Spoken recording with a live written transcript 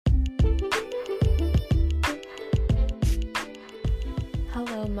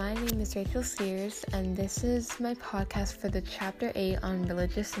my name is Rachel Sears, and this is my podcast for the Chapter 8 on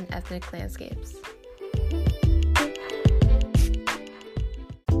religious and ethnic landscapes.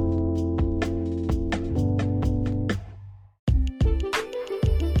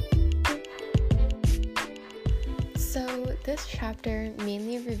 So this chapter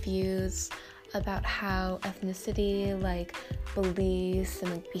mainly reviews about how ethnicity, beliefs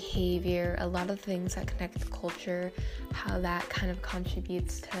and behavior, a lot of things that connect to culture, how that kind of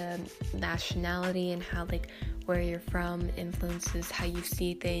contributes to nationality and how where you're from influences how you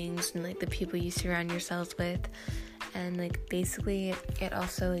see things and the people you surround yourselves with. And basically it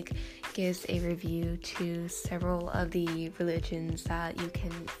also gives a review to several of the religions that you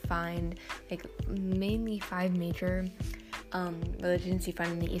can find, mainly 5 major religions you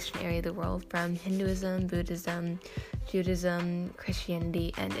find in the eastern area of the world, from Hinduism, Buddhism, Judaism,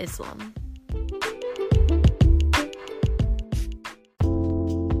 Christianity, and Islam.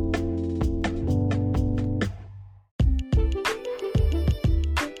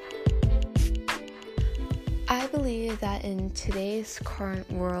 I believe that in today's current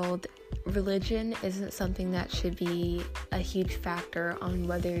world, religion isn't something that should be a huge factor on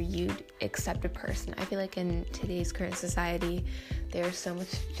whether you'd accept a person. I feel like in today's current society, there's so much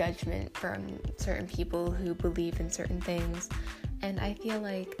judgment from certain people who believe in certain things, and I feel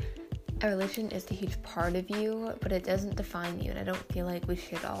like a religion is a huge part of you, but it doesn't define you, and I don't feel like we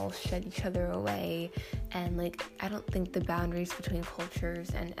should all shut each other away, and I don't think the boundaries between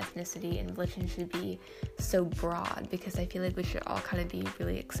cultures and ethnicity and religion should be so broad, because I feel like we should all kind of be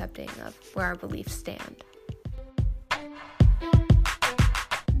really accepting of where our beliefs stand.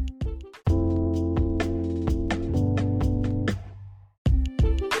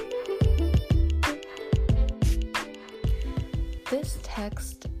 This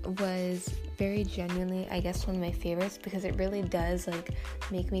text was very genuinely, I guess, one of my favorites, because it really does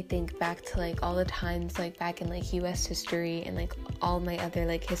make me think back to all the times back in US history and all my other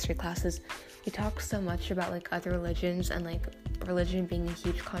history classes. We talk so much about other religions and religion being a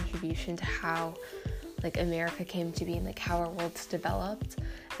huge contribution to how America came to be and how our world's developed.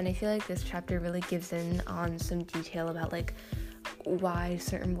 And I feel like this chapter really gives in on some detail about why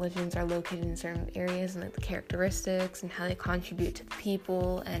certain religions are located in certain areas and the characteristics and how they contribute to the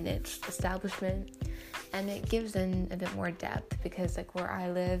people and its establishment. And it gives in a bit more depth, because where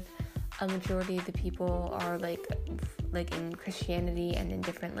I live, a majority of the people are in Christianity and in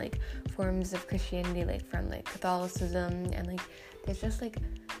different forms of Christianity, from Catholicism, and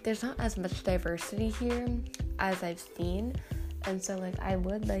there's not as much diversity here as I've seen. And so I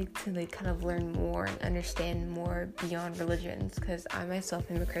would like to kind of learn more and understand more beyond religions, because I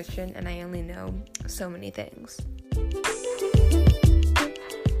myself am a Christian and I only know so many things.